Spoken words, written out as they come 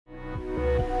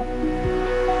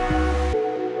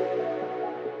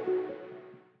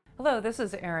Hello, this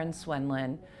is Erin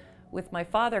Swenlin. With my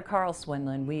father, Carl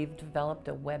Swenlin, we've developed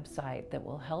a website that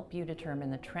will help you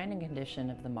determine the trending condition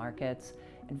of the markets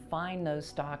and find those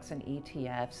stocks and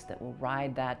ETFs that will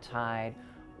ride that tide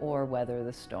or weather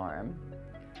the storm.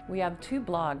 We have two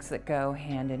blogs that go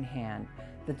hand in hand.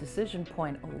 The Decision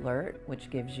Point Alert, which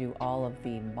gives you all of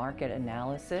the market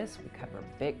analysis. We cover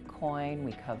Bitcoin,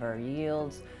 we cover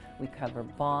yields, we cover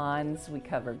bonds, we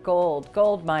cover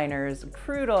gold miners,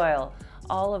 crude oil,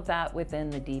 all of that within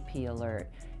the DP Alert.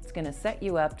 It's going to set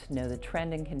you up to know the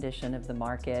trend and condition of the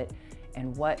market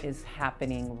and what is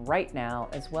happening right now,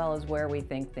 as well as where we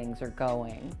think things are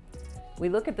going. We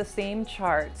look at the same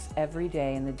charts every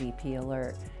day in the DP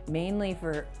Alert, mainly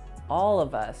for all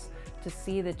of us to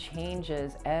see the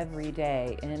changes every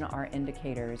day in our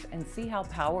indicators and see how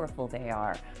powerful they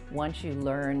are once you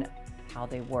learn how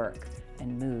they work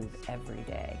and move every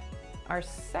day. Our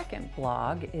second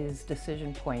blog is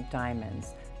Decision Point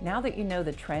Diamonds. Now that you know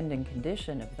the trend and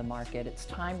condition of the market, it's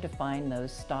time to find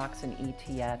those stocks and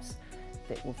ETFs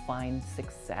that will find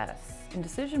success. In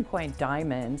Decision Point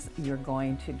Diamonds, you're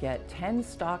going to get 10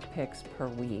 stock picks per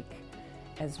week,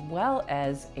 as well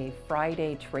as a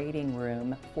Friday trading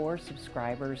room for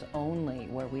subscribers only,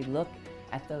 where we look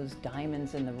at those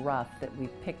diamonds in the rough that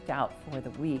we've picked out for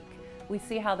the week. We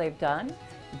see how they've done,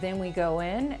 then we go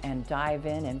in and dive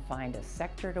in and find a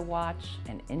sector to watch,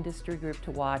 an industry group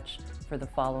to watch for the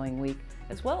following week,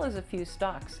 as well as a few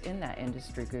stocks in that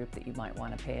industry group that you might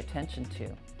want to pay attention to.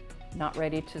 Not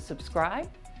ready to subscribe?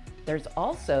 There's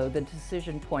also the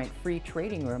Decision Point free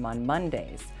trading room on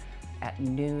Mondays at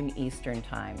noon Eastern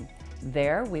time.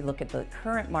 There we look at the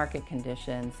current market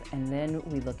conditions, and then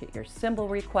we look at your symbol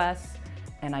requests,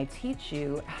 and I teach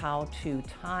you how to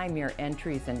time your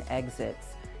entries and exits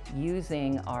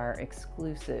using our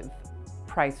exclusive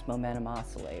price momentum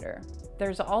oscillator.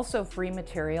 There's also free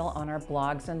material on our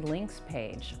blogs and links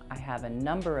page. I have a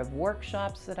number of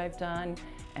workshops that I've done,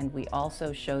 and we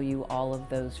also show you all of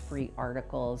those free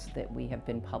articles that we have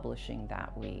been publishing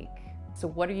that week. So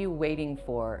what are you waiting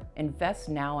for? Invest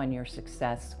now in your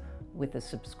success with a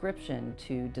subscription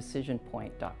to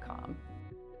decisionpoint.com.